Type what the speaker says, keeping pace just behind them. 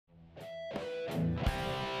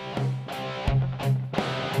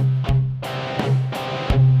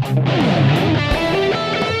Welcome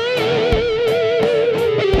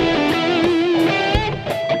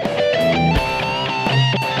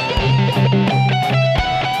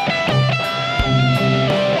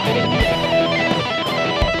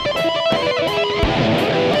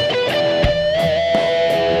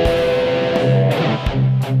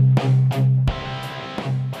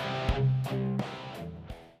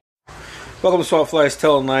to Swat Flies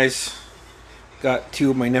Telling Lies. Got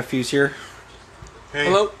two of my nephews here. Hey.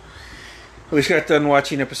 Hello. We just got done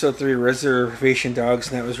watching episode 3 of Reservation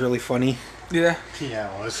Dogs, and that was really funny. Yeah.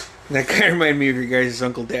 Yeah, it was. That kind of reminded me of your guys'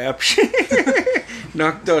 Uncle Dapsh.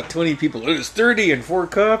 Knocked out 20 people. It was 30 and 4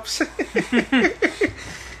 cops.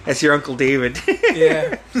 That's your Uncle David.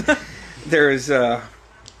 Yeah. There was, I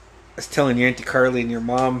was telling your Auntie Carly and your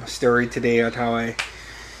mom a story today on how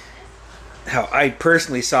I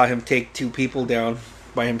personally saw him take 2 people down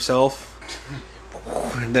by himself.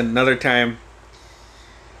 And then another time,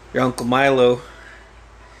 your Uncle Milo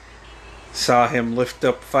saw him lift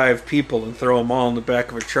up 5 people and throw them all in the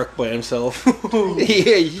back of a truck by himself.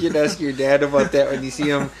 Yeah, you should ask your dad about that when you see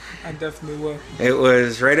him. I definitely will. It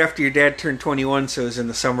was right after your dad turned 21, so it was in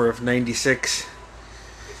the summer of '96.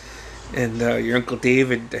 And your Uncle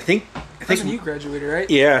David, I think That's when you graduated, right?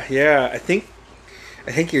 Yeah. I think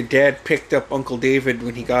your dad picked up Uncle David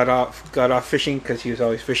when he got off fishing, because he was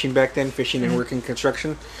always fishing back then, fishing and working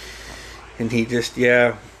construction. And he just,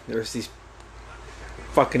 there was these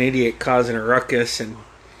fucking idiot causing a ruckus, and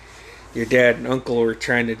your dad and uncle were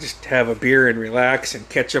trying to just have a beer and relax and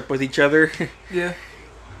catch up with each other. Yeah.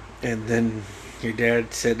 And then your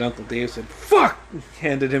dad said, Uncle Dave said, "Fuck!"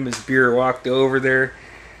 Handed him his beer, walked over there,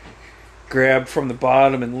 grabbed from the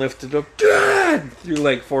bottom and lifted up, Dad! Threw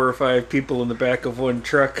like 4 or 5 people in the back of one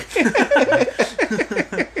truck.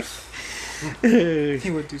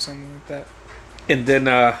 He would do something like that. And then,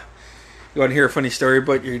 you want to hear a funny story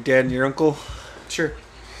about your dad and your uncle? Sure.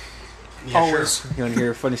 Yeah, Always. Sure. You want to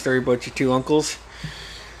hear a funny story about your 2 uncles?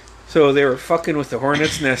 So they were fucking with the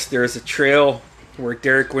hornet's nest. There's a trail where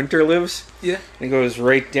Derek Winter lives. Yeah. And it goes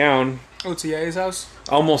right down, Oh, to Yaya's house?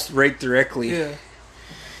 almost right directly. Yeah.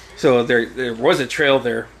 So there was a trail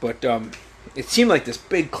there, but it seemed like this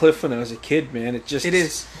big cliff when I was a kid, man. It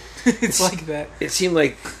is. It's like that. It seemed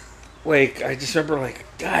like I just remember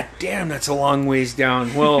God damn, that's a long ways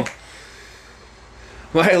down. Well,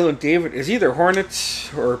 Milo and David, is either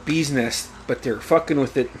hornets or bee's nest, but they're fucking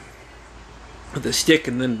with it with a stick,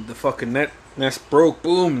 and then the fucking nest broke,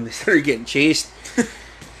 boom, and they started getting chased.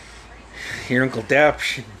 Your Uncle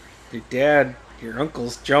Dapsh and your dad, your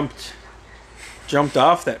uncles jumped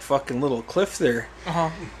off that fucking little cliff there. Uh-huh.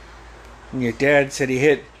 And your dad said he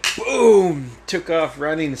hit, boom, took off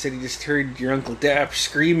running, and said he just heard your Uncle Dapsh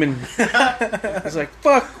screaming. I was like,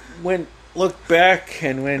 fuck, looked back,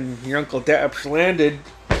 and when your Uncle Dapsh landed,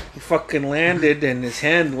 he fucking landed, and his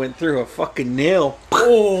hand went through a fucking nail.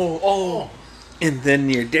 Oh. And then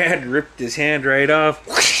your dad ripped his hand right off.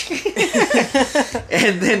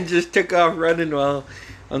 And then just took off running while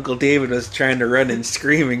Uncle David was trying to run and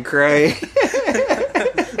scream and cry.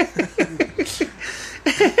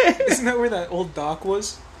 Isn't that where that old dock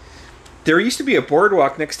was? There used to be a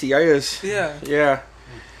boardwalk next to Yaya's. Yeah. Yeah.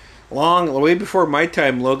 Way before my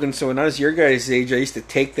time, Logan. So when I was your guys' age, I used to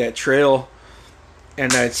take that trail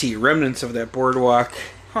and I'd see remnants of that boardwalk.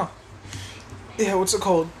 Huh. Yeah, what's it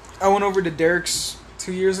called? I went over to Derek's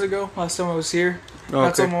 2 years ago, last time I was here. Okay.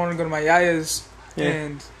 I told him I wanted to go to my Yaya's,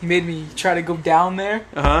 and he made me try to go down there.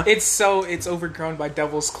 Uh-huh. It's overgrown by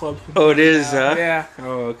Devil's Club. Oh, it is, huh? Yeah.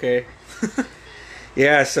 Oh, okay.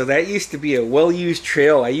 Yeah, so that used to be a well-used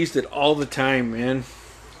trail. I used it all the time, man.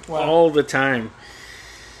 Wow. All the time.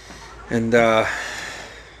 And, yeah,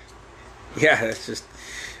 it's just...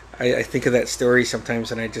 I think of that story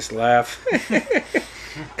sometimes and I just laugh.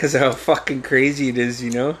 Because of how fucking crazy it is,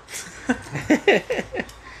 you know?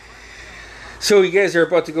 So you guys are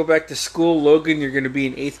about to go back to school. Logan, you're going to be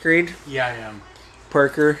in 8th grade. Yeah, I am.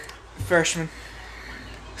 Parker. Freshman.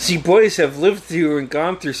 See, boys have lived through and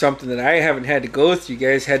gone through something that I haven't had to go through. You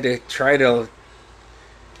guys had to try to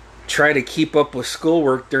keep up with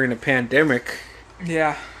schoolwork during a pandemic.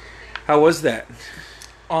 Yeah. How was that?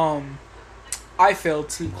 I failed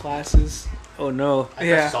 2 classes. Oh, no. I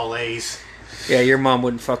guess it's all A's. Yeah, your mom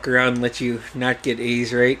wouldn't fuck around and let you not get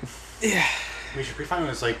A's, right? Yeah. We should be fine when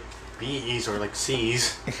it's like B's or like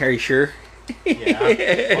C's. Are you sure? Yeah.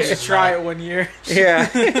 I'll just try it 1 year. Yeah.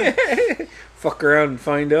 Fuck around and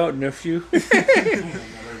find out, nephew.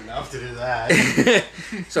 Never enough to do that.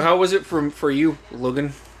 So how was it for you,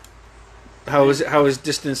 Logan? How was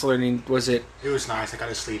distance learning? Was it nice. I got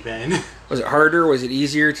to sleep in. harder? Was it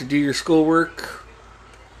easier to do your schoolwork?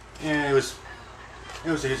 Yeah, it was It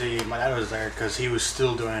was easy. My dad was there because he was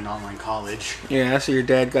still doing an online college. Yeah, so your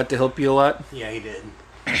dad got to help you a lot? Yeah, he did.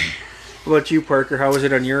 What about you, Parker? How was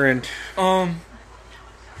it on your end?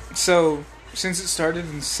 So since it started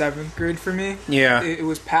in 7th grade for me, Yeah. it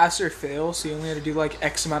was pass or fail, so you only had to do like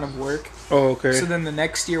X amount of work. Oh, okay. So then the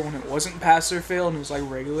next year when it wasn't pass or fail and it was like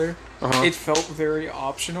regular, it felt very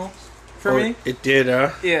optional for me. It did,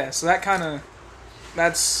 huh? Yeah, so that's kind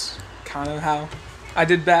of how I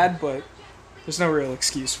did bad, but there's no real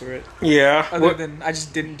excuse for it. Yeah. Other than I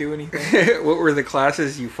just didn't do anything. What were the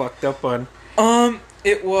classes you fucked up on?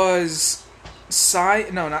 It was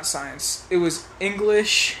not science. It was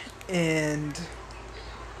English and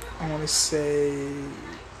I want to say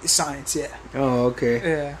science, yeah. Oh, okay.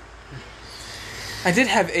 Yeah. I did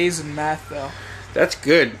have A's in math, though. That's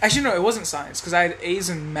good. Actually, no, it wasn't science, because I had A's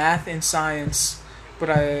in math and science, but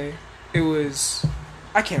I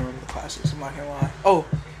can't remember the classes, I'm not gonna lie. Oh.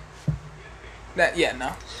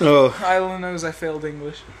 No. Oh. All I know is I failed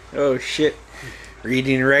English. Oh, shit.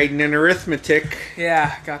 Reading, writing, and arithmetic.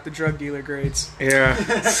 Yeah, got the drug dealer grades. Yeah.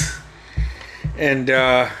 And,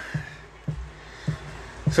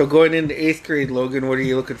 so going into 8th grade, Logan, what are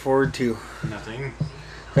you looking forward to? Nothing.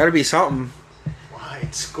 Gotta be something. Why?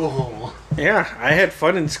 It's school. Yeah, I had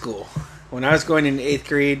fun in school. When I was going into 8th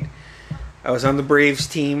grade, I was on the Braves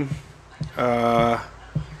team. I'd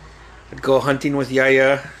go hunting with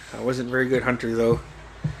Yaya. I wasn't a very good hunter, though.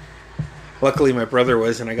 Luckily, my brother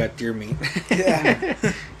was, and I got deer meat. Yeah.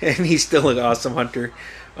 And he's still an awesome hunter.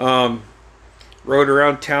 Rode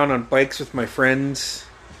around town on bikes with my friends.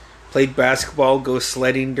 Played basketball, go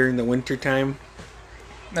sledding during the winter time.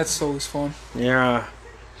 That's always fun. Yeah.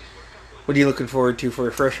 What are you looking forward to for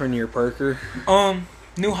a freshman year, Parker?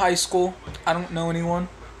 New high school. I don't know anyone.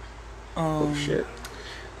 Oh, shit.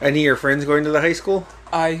 Any of your friends going to the high school?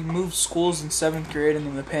 I moved schools in 7th grade and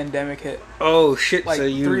then the pandemic hit. Oh, shit. Like so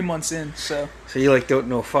you 3 months in, so. So you, like, don't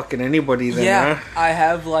know fucking anybody then, Yeah, huh? I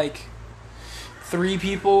have, like, 3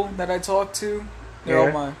 people that I talk to. They're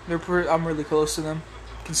all Yeah. I'm really close to them.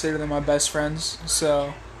 Consider them my best friends,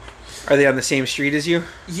 so. Are they on the same street as you?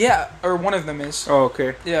 Yeah, or one of them is. Oh,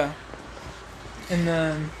 okay. Yeah. And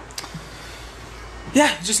then,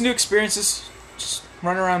 yeah, just new experiences. Just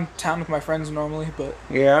run around town with my friends normally, but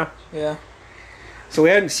Yeah. yeah. So we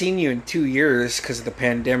hadn't seen you in 2 years because of the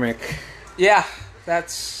pandemic. Yeah,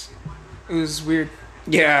 it was weird.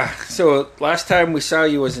 Yeah. So last time we saw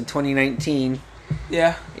you was in 2019,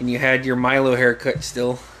 Yeah. and you had your Milo haircut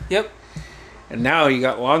still. Yep. And now you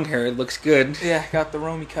got long hair. It looks good. Yeah, got the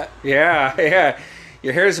Romy cut. Yeah, yeah.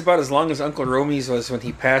 Your hair is about as long as Uncle Romy's was when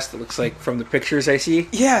he passed, it looks like, from the pictures I see.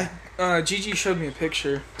 Yeah, Gigi showed me a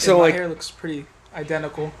picture. So, and my like, hair looks pretty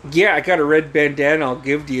identical. Yeah, I got a red bandana I'll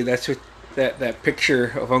give to you. That's what that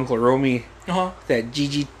picture of Uncle Romy. Uh-huh. That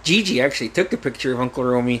Gigi actually took the picture of Uncle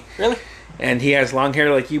Romy. Really? And he has long hair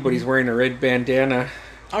like you, but he's wearing a red bandana.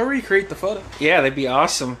 I'll recreate the photo. Yeah, that'd be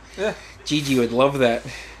awesome. Yeah. Gigi would love that.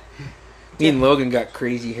 Me and Logan got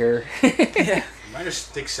crazy hair. Yeah. Mine just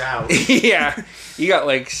sticks out. Yeah. You got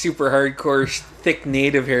like super hardcore, thick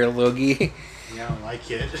native hair, Logie. Yeah, I don't like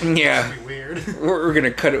it. Yeah. It's weird. We're going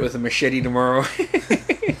to cut it with a machete tomorrow.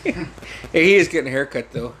 Hey, he is getting a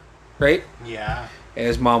haircut though, right? Yeah.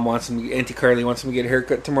 His mom wants him, Auntie Carly wants him to get a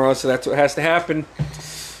haircut tomorrow, so that's what has to happen.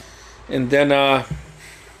 And then,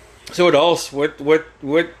 so what else? What,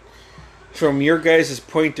 from your guys'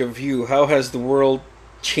 point of view, how has the world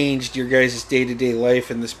changed your guys' day-to-day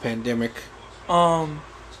life in this pandemic?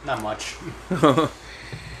 Not much.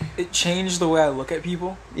 It changed the way I look at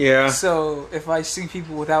people. Yeah. So if I see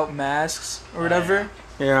people without masks or whatever,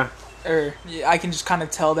 Yeah. or I can just kind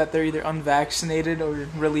of tell that they're either unvaccinated or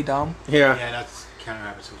really dumb. Yeah. Yeah, that's kind of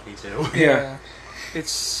happens with me too. Yeah.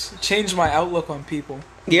 It's changed my outlook on people.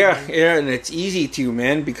 Yeah, and it's easy to,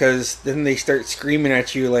 man, because then they start screaming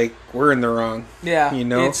at you like we're in the wrong. Yeah, You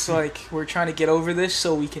know? it's like we're trying to get over this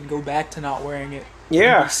so we can go back to not wearing it.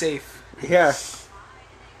 Yeah. And be safe. Yeah.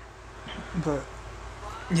 But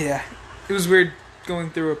yeah, it was weird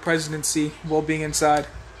going through a presidency while being inside.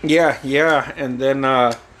 Yeah, and then,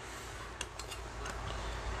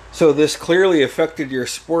 so this clearly affected your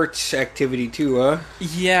sports activity too, huh?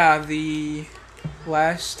 Yeah, the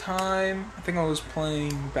last time I think I was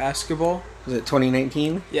playing basketball. Was it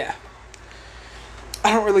 2019? Yeah.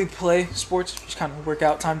 I don't really play sports, just kind of work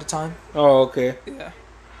out time to time. Oh, okay. Yeah.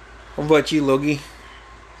 What about you, Logie?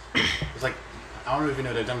 It's like, I don't even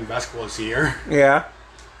know they've done basketball this year. Yeah.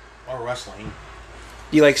 Or wrestling.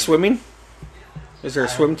 Do you like swimming? Is there a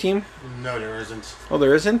swim team? No, there isn't. Oh,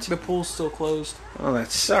 there isn't? The pool's still closed. Oh,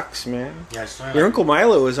 that sucks, man. Yeah, it's Your Uncle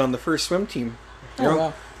Milo was on the first swim team. Oh,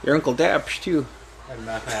 wow. Your Uncle Dapsh, too. I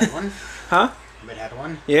had one. Huh? But had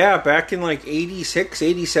one? Yeah, back in like 86,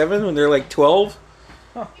 87 when they're like 12.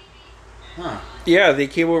 Huh. Yeah, they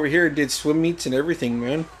came over here and did swim meets and everything,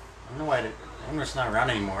 man. I don't know why. I wonder it's not around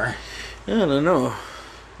anymore. I don't know.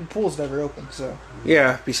 The pool's never open, so.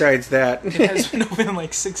 Yeah, besides that. It has been open in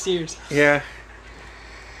like 6 years. Yeah.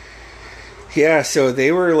 Yeah, so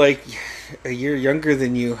they were like a year younger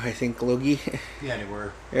than you, I think, Logie. Yeah, they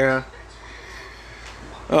were. Yeah.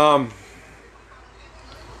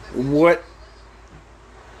 What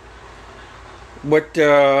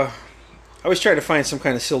I was trying to find some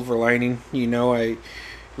kind of silver lining. You know, I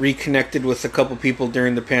reconnected with a couple people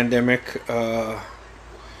during the pandemic.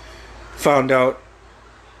 Found out,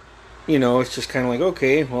 you know, it's just kind of like,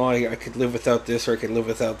 okay, well, I could live without this or I could live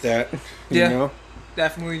without that. You know?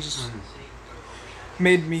 Definitely just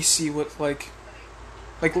made me see what, like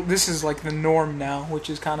this is like the norm now, which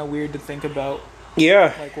is kind of weird to think about.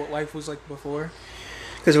 Yeah. Like what life was like before.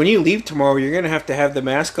 Because when you leave tomorrow, you're going to have the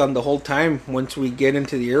mask on the whole time once we get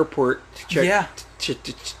into the airport to check, to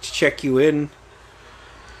check you in.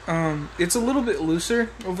 It's a little bit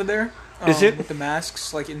looser over there. Is it? With the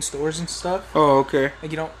masks, like in stores and stuff. Oh, okay.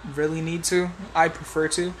 Like you don't really need to. I prefer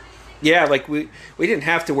to. Yeah, like we didn't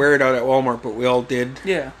have to wear it out at Walmart, but we all did.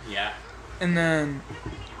 Yeah. Yeah. And then,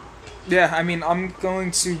 yeah, I mean, I'm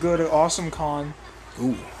going to go to AwesomeCon.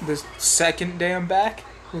 Ooh. The second day I'm back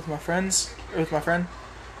with my friends, or with my friend.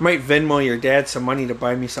 Might Venmo your dad some money to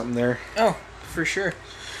buy me something there. Oh, for sure.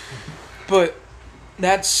 But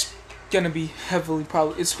that's gonna be heavily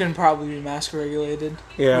it's gonna probably be mask regulated.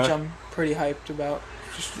 Yeah. Which I'm pretty hyped about.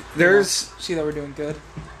 Just see that we're doing good.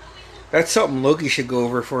 That's something Logie should go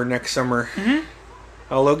over for next summer. Mm-hmm.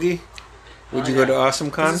 Oh, Logie? Would you go to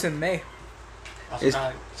AwesomeCon? This is in May. It's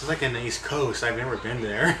like in the East Coast. I've never been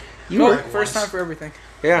there. You were first time for everything.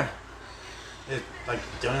 Yeah. Like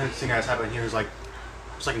the only thing that's happened here is like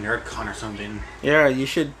it's like NerdCon or something. Yeah, you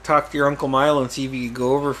should talk to your Uncle Milo and see if you could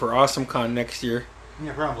go over for AwesomeCon next year.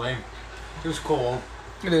 Yeah, probably. It was cool.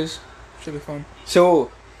 It is. Should be fun.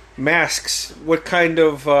 So, masks. What kind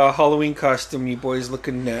of Halloween costume you boys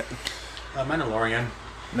looking at? Mandalorian.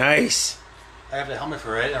 Nice. I have the helmet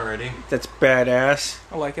for it already. That's badass.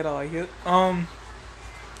 I like it. I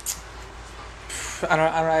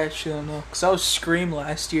actually don't know. Because I was Scream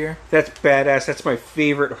last year. That's badass. That's my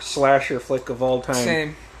favorite slasher flick of all time.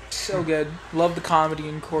 Same. So good. Love the comedy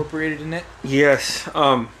incorporated in it. Yes.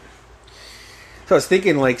 So I was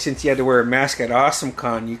thinking, like, since you had to wear a mask at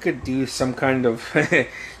AwesomeCon, you could do some kind of...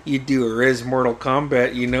 you'd do a Riz Mortal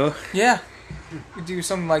Kombat, you know? Yeah. You do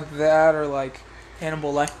something like that, or like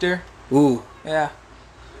Hannibal Lecter. Ooh. Yeah.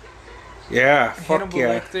 Yeah, fuck Hannibal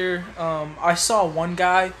yeah. Lecter. I saw one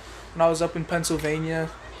guy when I was up in Pennsylvania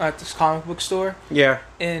at this comic book store. Yeah.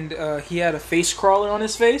 And he had a face crawler on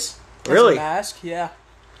his face. Really? As a mask. Yeah.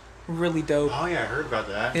 Really dope. Oh yeah, I heard about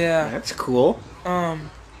that. Yeah. That's cool.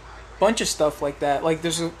 Bunch of stuff like that. Like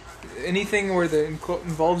there's anything where the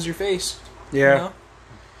involves your face. Yeah. You know?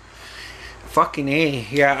 Fucking A.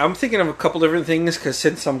 Yeah, I'm thinking of a couple different things because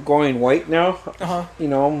since I'm going white now, you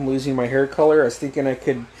know, I'm losing my hair color. I was thinking I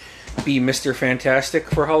could be Mr. Fantastic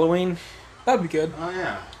for Halloween. That'd be good. Oh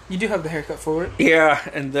yeah. You do have the haircut for it. Yeah,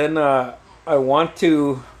 and then I want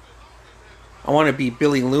to be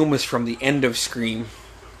Billy Loomis from the end of Scream.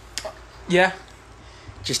 Yeah.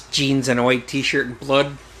 Just jeans and a white t-shirt and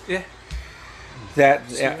blood. Yeah.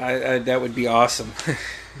 That would be awesome.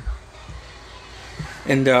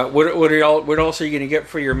 And what else are you gonna get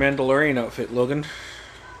for your Mandalorian outfit, Logan?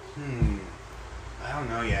 I don't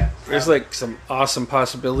know yet. There's like some awesome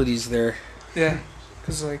possibilities there. Yeah.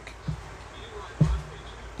 Cause like.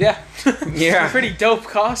 Yeah. Yeah. Pretty dope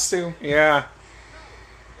costume. Yeah.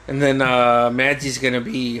 And then Madsy's gonna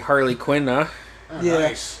be Harley Quinn, huh? Oh, Yeah.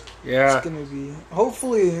 Nice. Yeah. It's gonna be.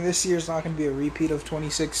 Hopefully, this year's not gonna be a repeat of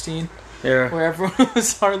 2016, Yeah. where everyone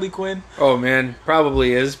was Harley Quinn. Oh man,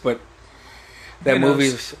 probably is, but that Who knows?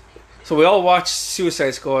 movie's. So we all watched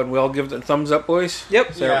Suicide Squad and we all give it a thumbs up, boys?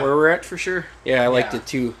 Yep. Is that where we're at? For sure. Yeah, I liked Yeah. it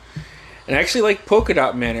too. And I actually liked Polka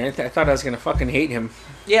Dot Man. I thought I was gonna fucking hate him.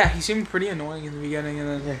 Yeah, he seemed pretty annoying in the beginning,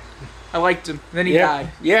 and then I liked him. Then he Yeah.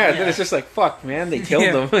 died. Yeah, then it's just like, fuck, man, they killed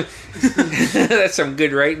him. That's some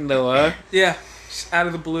good writing, though, huh? Yeah, just out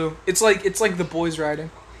of the blue. It's like the Boyz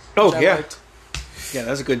writing. Oh, which I yeah. liked. Yeah,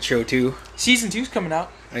 that's a good show, too. Season 2's coming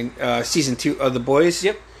out. Season 2 of The Boys?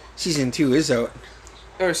 Yep. Season 2 is out.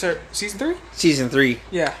 Or sorry, season 3? Season 3.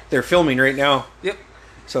 Yeah. They're filming right now. Yep.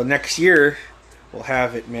 So next year, we'll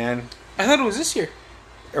have it, man. I thought it was this year,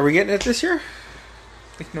 Are we getting it this year?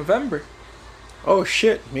 like November. Oh,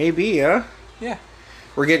 shit. Maybe, huh? Yeah.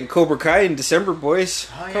 We're getting Cobra Kai in December, boys.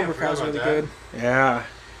 Oh, yeah, Cobra I forgot Kai's about really that. good. Yeah.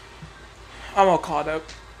 I'm all caught up.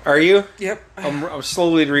 Are you? Yep. I'm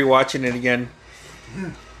slowly rewatching it again.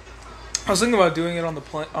 I was thinking about doing it on the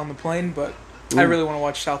plane, but I really want to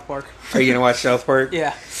watch South Park. Are you gonna watch South Park?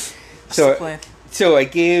 Yeah. That's the plan. So I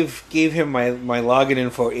gave him my login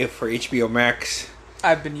info for HBO Max.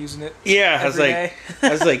 I've been using it. Yeah, I was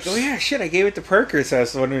like, oh oh yeah, shit, I gave it to Parker. So I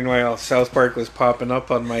was wondering why South Park was popping up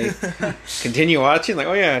on my continue watching. Like,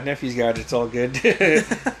 oh yeah, nephew's got it. It's all good.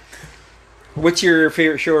 What's your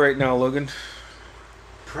favorite show right now, Logan?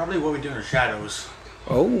 Probably What We Do in the Shadows.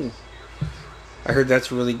 Oh, I heard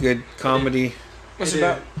that's really good comedy. What's it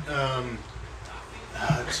about?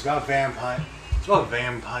 It's about vampire. It's about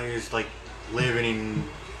vampires like living in.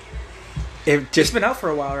 It's been out for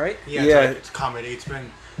a while, right? Yeah. It's comedy. It's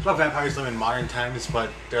about vampires living in modern times, but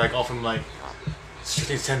they're like all from like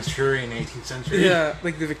 16th century and 18th century. Yeah,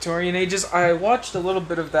 like the Victorian ages. I watched a little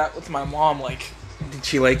bit of that with my mom. Like, did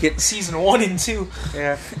she like it? Season 1 and 2.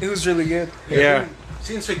 Yeah, it was really good. Yeah.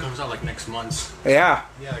 Season 3 comes out like next month. Yeah.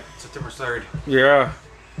 Yeah, like September 3rd. Yeah.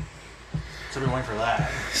 So we're waiting for that.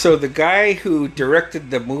 So the guy who directed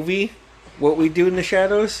the movie, What We Do in the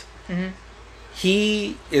Shadows,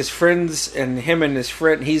 he is friends, and him and his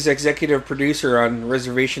friend, he's executive producer on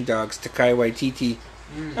Reservation Dogs, Takai Waititi.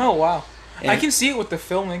 Oh, wow. And I can see it with the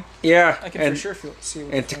filming. Yeah. I can for sure see it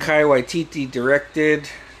with and the Takai Waititi directed.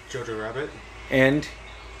 Jojo Rabbit. And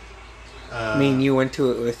me and you went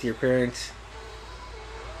to it with your parents.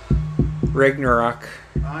 Ragnarok.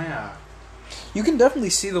 Oh, yeah. You can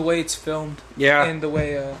definitely see the way it's filmed. Yeah. And the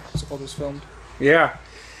way all this filmed. Yeah.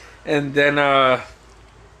 And then,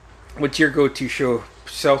 what's your go-to show?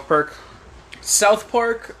 South Park? South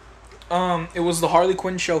Park, it was the Harley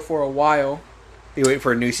Quinn show for a while. You wait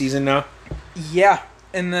for a new season now? Yeah.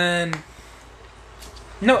 And then...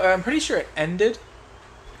 No, I'm pretty sure it ended.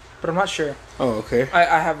 But I'm not sure. Oh, okay.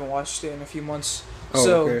 I haven't watched it in a few months. Oh,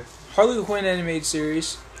 so, okay. Harley Quinn animated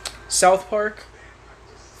series, South Park,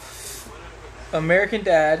 American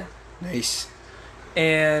Dad, Nice.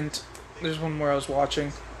 and there's one more I was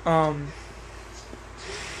watching. I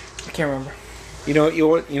can't remember. You know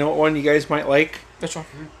what one you guys might like? Which one?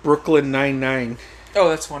 Brooklyn Nine-Nine. Oh,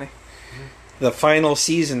 that's funny. The final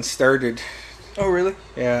season started. Oh, really?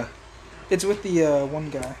 Yeah. It's with the one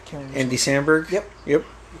guy. I can't remember. Andy Samberg? Yep.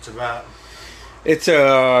 What's it about? It's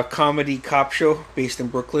a comedy cop show based in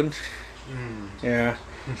Brooklyn. Yeah.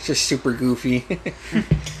 It's just super goofy.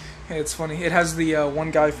 It's funny. It has the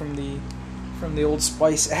one guy from the Old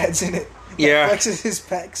Spice ads in it. Yeah. Flexes his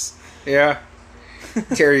pecs. Yeah.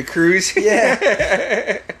 Terry Crews.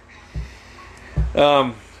 Yeah.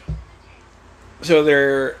 So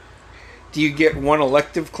do you get one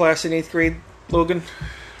elective class in 8th grade, Logan?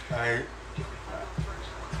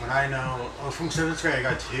 From 7th grade I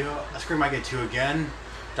got 2. This grade might get 2 again.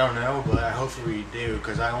 Don't know, but hopefully we do,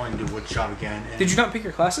 because I want to do wood shop again. And Did you not pick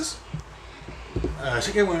your classes? I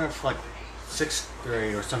think I went up for like 6th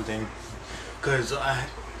grade or something. Because I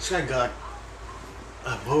got,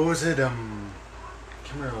 what was it? I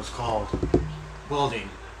can't remember what it was called. Welding.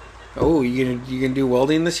 Oh, you gonna do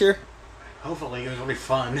welding this year? Hopefully, it was really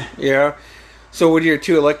fun. Yeah. So what are your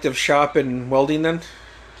 2 electives, shop and welding then?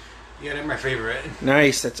 Yeah, they're my favorite.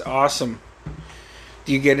 Nice, that's awesome.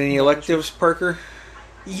 Do you get any electives, Parker?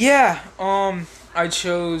 Yeah. I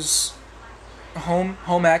chose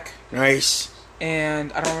home ec. Nice.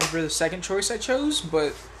 And I don't remember the second choice I chose,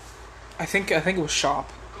 but I think it was shop.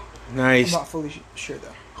 Nice. I'm not fully sure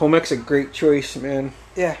though. Home ec's a great choice, man.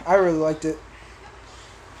 Yeah, I really liked it.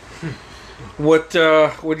 What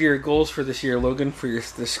are your goals for this year, Logan, for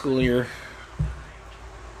the school year?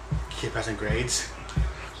 Keep passing grades.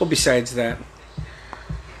 Well, besides that,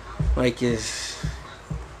 like, is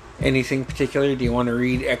anything particular? Do you want to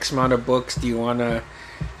read X amount of books? Do you want to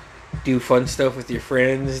do fun stuff with your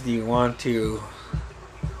friends? Do you want to...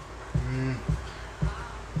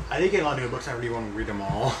 I did get a lot of new books. I really want to read them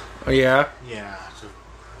all. Oh, yeah? Yeah, so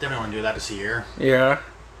definitely want to do that this year. Yeah.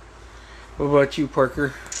 What about you,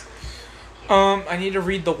 Parker? I need to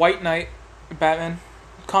read the White Knight Batman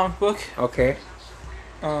comic book. Okay.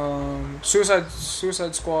 Suicide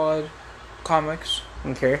Squad comics.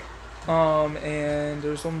 Okay. And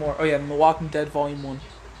there's one more. Oh yeah, The Walking Dead Volume 1.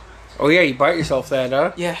 Oh yeah, you bought yourself that,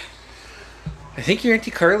 huh? Yeah. I think your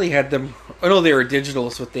Auntie Carly had them. Oh no, they were digital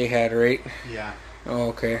is what they had, right? Yeah. Oh,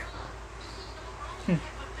 okay.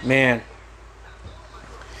 Man.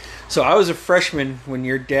 So I was a freshman when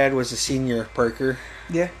your dad was a senior, Parker.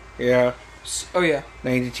 Yeah. Yeah. Oh yeah.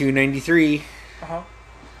 92, 93. Uh-huh.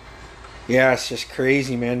 Yeah, it's just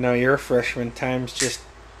crazy, man. Now you're a freshman. Time's just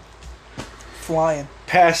flying.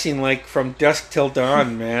 Passing like from dusk till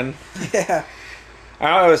dawn, man. Yeah.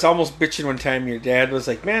 I was almost bitching one time. Your dad was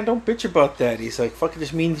like, "Man, don't bitch about that." He's like, "Fuck, it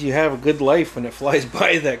just means you have a good life when it flies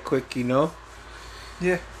by that quick, you know."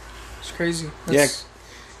 Yeah, it's crazy. Yeah,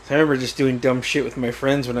 I remember just doing dumb shit with my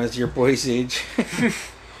friends when I was your boy's age.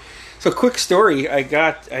 So, quick story: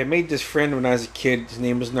 I made this friend when I was a kid. His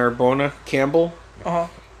name was Narbona Campbell.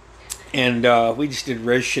 And we just did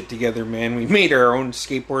res shit together, man. We made our own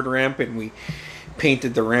skateboard ramp and we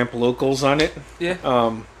painted the ramp locals on it. Yeah.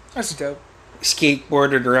 That's dope.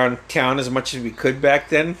 Skateboarded around town as much as we could back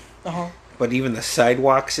then. But even the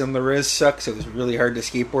sidewalks in the res suck, so it was really hard to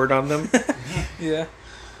skateboard on them. Yeah.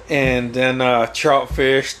 And then trout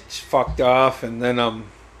fished, fucked off, and then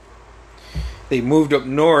they moved up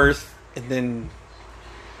north, and then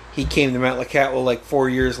he came to Metlakatla like 4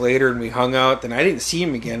 years later, and we hung out. Then I didn't see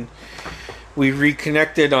him again. We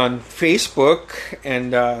reconnected on Facebook,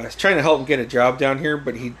 and I was trying to help him get a job down here,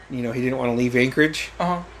 but he didn't want to leave Anchorage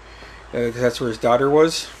because that's where his daughter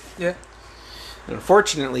was. Yeah. And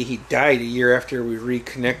unfortunately, he died a year after we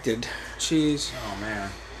reconnected. Jeez. Oh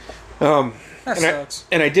man. That sucks.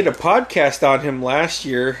 I did a podcast on him last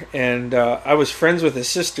year, and I was friends with his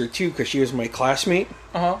sister too because she was my classmate.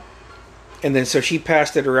 And then so she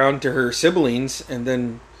passed it around to her siblings, and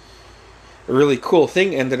then a really cool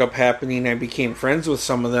thing ended up happening. I became friends with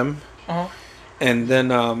some of them. And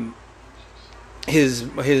then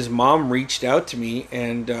his mom reached out to me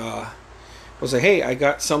and was like, "Hey, I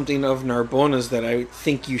got something of Narbona's that I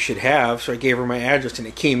think you should have." So I gave her my address, and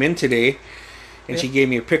it came in today. And she gave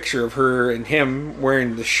me a picture of her and him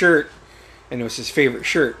wearing the shirt, and it was his favorite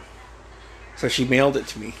shirt. So she mailed it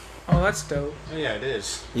to me. Oh, that's dope. Oh, yeah, it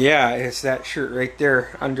is. Yeah, it's that shirt right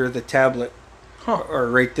there under the tablet. Or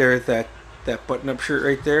right there, that button-up shirt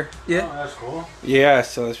right there. Yeah. Oh, that's cool. Yeah,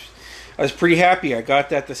 so I was pretty happy. I got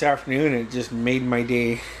that this afternoon, and it just made my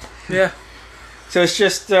day. Yeah. So it's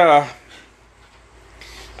just, I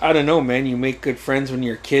don't know, man. You make good friends when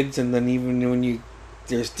you're kids, and then even when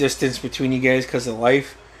there's distance between you guys because of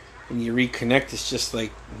life, when you reconnect, it's just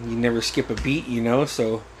like you never skip a beat, you know?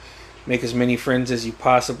 So make as many friends as you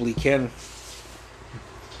possibly can.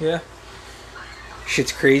 Yeah.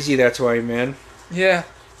 Shit's crazy, that's why, man. Yeah.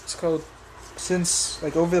 It's called, since,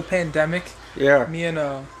 like, over the pandemic, Yeah. me and,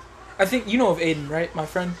 I think you know of Aiden, right? My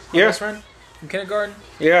friend? My Yeah. best friend from kindergarten?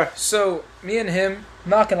 Yeah. So, me and him,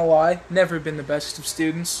 not gonna lie, never been the best of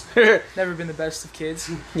students. Never been the best of kids.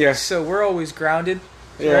 Yeah. So, we're always grounded,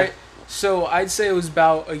 Yeah. right? So, I'd say it was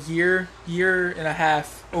about a year and a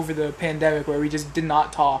half over the pandemic where we just did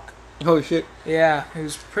not talk. Oh, shit. Yeah, it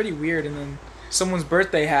was pretty weird. And then someone's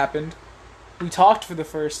birthday happened. We talked for the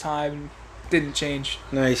first time. Didn't change.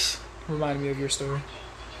 Nice. Reminded me of your story.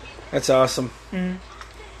 That's awesome.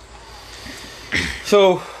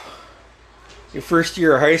 So, your first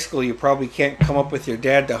year of high school, you probably can't come up with your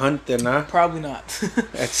dad to hunt then, huh? Probably not.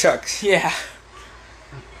 That sucks. Yeah.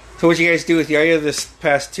 So what'd you guys do with Yaya this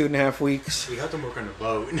past 2.5 weeks? We got them work on the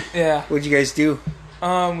boat. Yeah. What'd you guys do?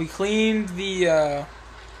 We cleaned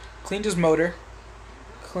cleaned his motor.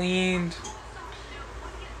 Cleaned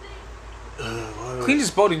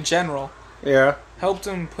his boat in general. Yeah. Helped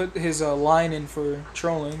him put his line in for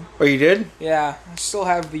trolling. Oh, you did? Yeah. I still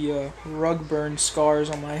have the rug burn scars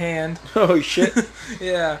on my hand. Oh, shit.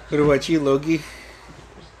 Yeah. What about you, Logie?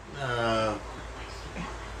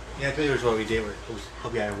 Yeah, I think it was what we did with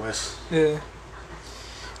Hubby West. Yeah.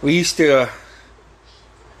 We used to,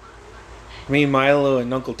 me, Milo,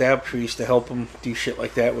 and Uncle Dabster used to help him do shit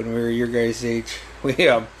like that when we were your guys' age.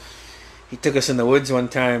 He took us in the woods one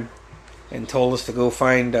time and told us to go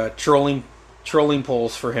find trolling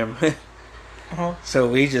poles for him. So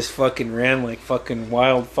we just fucking ran like fucking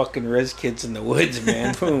wild fucking res kids in the woods,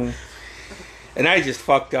 man. Boom. And I just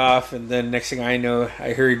fucked off, and then next thing I know,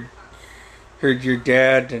 I heard your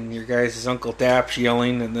dad and your guys' Uncle Daps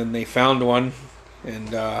yelling, and then they found one, and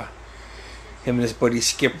him and his buddy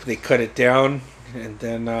Skip, they cut it down, and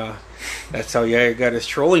then that's how Yaya got his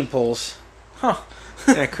trolling poles. Isn't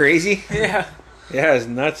that crazy? Yeah. Yeah, it's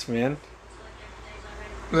nuts, man.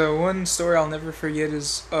 The one story I'll never forget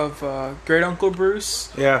is of Great Uncle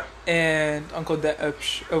Bruce. Yeah. And Uncle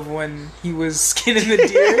Depsh of when he was skinning the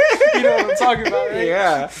deer. You know what I'm talking about, right?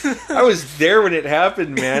 Yeah. I was there when it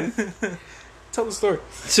happened, man. Tell the story.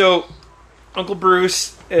 So, Uncle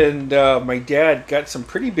Bruce and my dad got some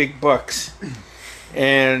pretty big bucks.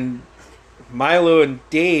 And Milo and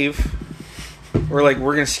Dave were like,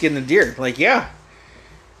 we're going to skin the deer. Like, yeah.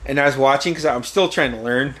 And I was watching because I'm still trying to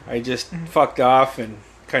learn. I just fucked off and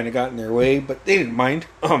kind of got in their way, but they didn't mind.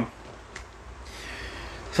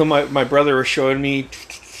 So my brother was showing me,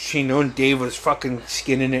 and Dave was fucking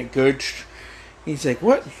skinning it good. He's like,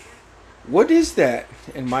 what is that?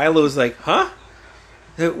 And Milo's like, huh?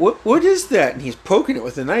 What is that? And he's poking it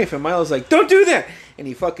with a knife, and Milo's like, don't do that! And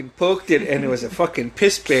he fucking poked it, and it was a fucking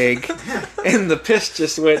piss bag, and the piss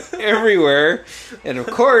just went everywhere. And of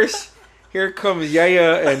course, here comes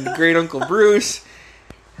Yaya and Great Uncle Bruce,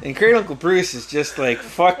 and Great Uncle Bruce is just like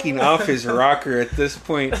fucking off his rocker at this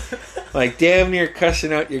point, like damn near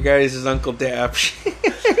cussing out your guys' Uncle Dapsh.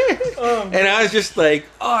 And I was just like,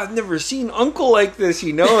 oh, I've never seen Uncle like this,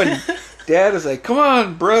 you know, and Dad was like, come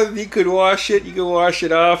on, brother, you could wash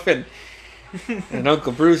it off. And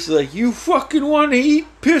Uncle Bruce is like, you fucking want to eat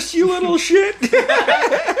piss, you little shit?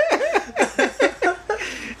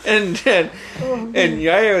 and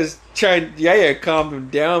Yaya calmed him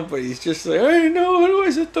down, but he's just like, I know,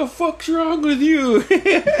 otherwise what the fuck's wrong with you?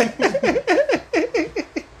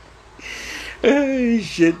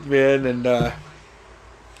 Shit, man. And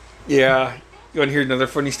yeah, you want to hear another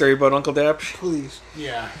funny story about Uncle Dapsh? Please.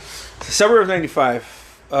 Yeah. Summer of '95.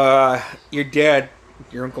 Your dad,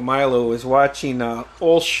 your Uncle Milo, was watching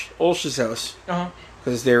Olsh's house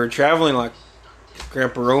because they were traveling. Like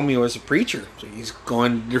Grandpa Romeo was a preacher, so he's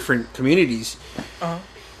going to different communities.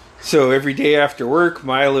 So every day after work,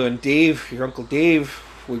 Milo and Dave, your Uncle Dave,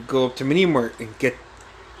 would go up to Mini Mart and get,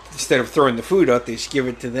 instead of throwing the food out, they just give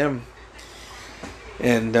it to them.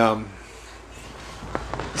 And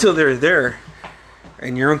so they're there,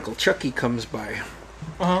 and your Uncle Chucky comes by.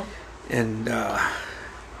 And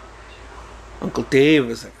Uncle Dave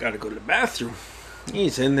was like, gotta go to the bathroom.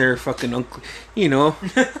 He's in there, fucking Uncle, you know,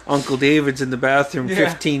 Uncle David's in the bathroom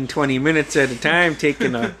 15, 20 minutes at a time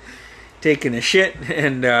taking a shit.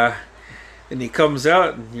 And he comes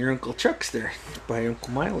out, and your Uncle Chuck's there by Uncle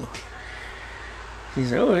Milo.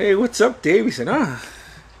 He's like, oh, hey, what's up, Dave? He said,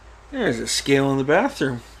 there's a scale in the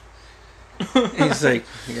bathroom. He's like,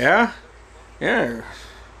 yeah.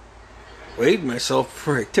 Weighed myself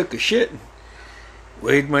before I took a shit.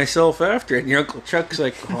 Weighed myself after. And your Uncle Chuck's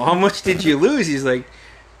like, well, how much did you lose? He's like,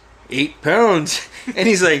 8 pounds. And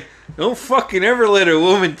he's like, don't fucking ever let a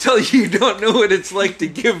woman tell you don't know what it's like to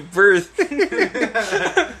give birth. He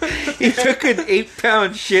took an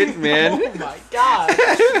 8-pound shit, man. Oh my god.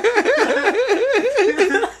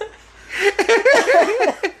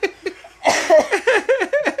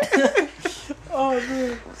 Oh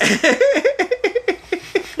man.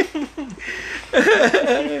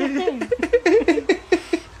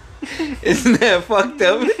 Isn't that fucked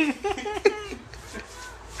up?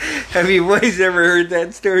 Have you boys ever heard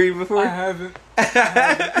that story before? I haven't.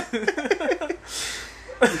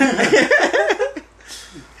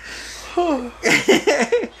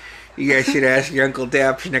 You guys should ask your Uncle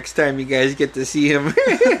Dapsh next time you guys get to see him.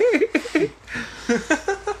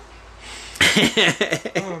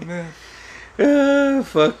 Oh man. Oh,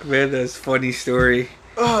 fuck, man, that's a funny story.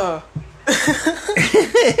 You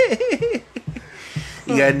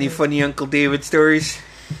got any funny Uncle David stories?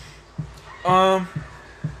 Not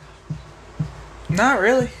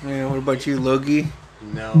really. Yeah, what about you, Logie?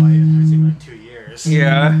 No, I haven't seen him in 2 years.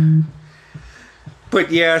 Yeah.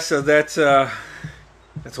 But yeah, so that's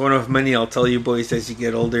one of many I'll tell you boys as you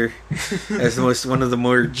get older. As one of the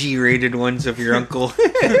more G-rated ones of your uncle.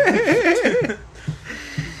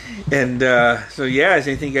 And so yeah, is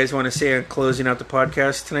there anything you guys want to say on closing out the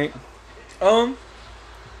podcast tonight?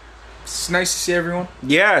 It's nice to see everyone.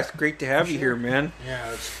 Yeah, it's great to have you here, man.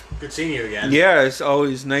 Yeah, it's good seeing you again. Yeah, it's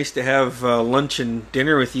always nice to have lunch and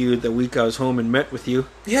dinner with you the week I was home and met with you.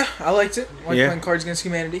 Yeah, I liked it. Playing Cards Against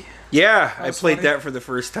Humanity. Yeah, I played funny. that for the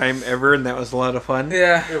first time ever, and that was a lot of fun.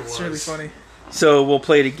 Yeah, It it's really was. funny. So we'll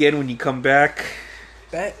play it again when you come back.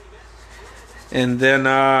 Bet. And then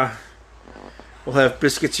we'll have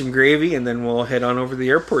biscuits and gravy, and then we'll head on over to the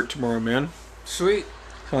airport tomorrow, man. Sweet.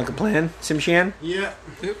 Sound like a plan, Simshan? Yeah.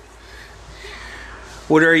 Yep.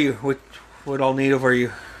 What are you? What all native are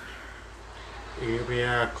you?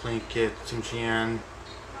 Yeah, Klinkit, Simchian.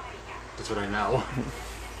 That's what I know.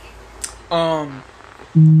 I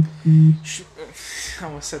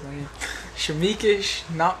almost said my name. Shamikish,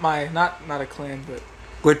 not a clan, but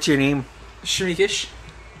What's your name? Shamikish.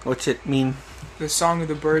 What's it mean? The song of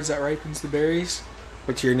the birds that ripens the berries.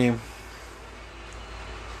 What's your name?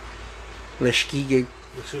 Leshkige.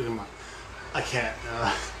 I can't.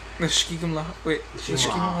 Lishkigum laha. Wait,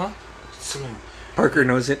 Lishkigum laha? Something Parker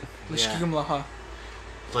knows it. Lishkigum laha.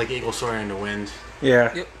 like eagle soaring in the wind.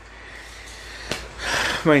 Yeah. Yep.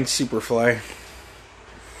 Mine's Superfly.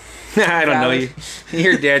 I don't know.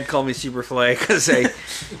 Your dad called me Superfly because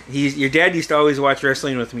your dad used to always watch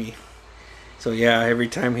wrestling with me. So yeah, every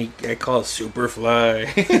time I call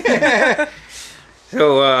Superfly.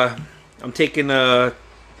 So I'm taking a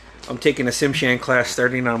Simshan class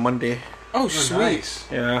starting on Monday. Oh, sweet. Nice.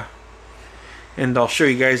 Yeah. And I'll show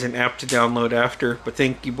you guys an app to download after. But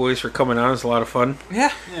thank you boys for coming on. It's a lot of fun.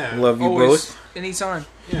 Yeah. Yeah. Love you Always, both. anytime.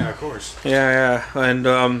 Yeah, of course. Yeah.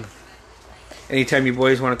 And anytime you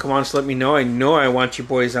boys want to come on, just let me know. I want you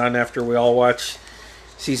boys on after we all watch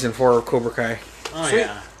season 4 of Cobra Kai. Oh, Sweet.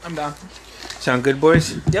 yeah. I'm down. Sound good,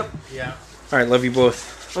 boys? Yep. Yeah. All right, love you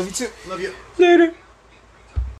both. Love you too. Love you. Later.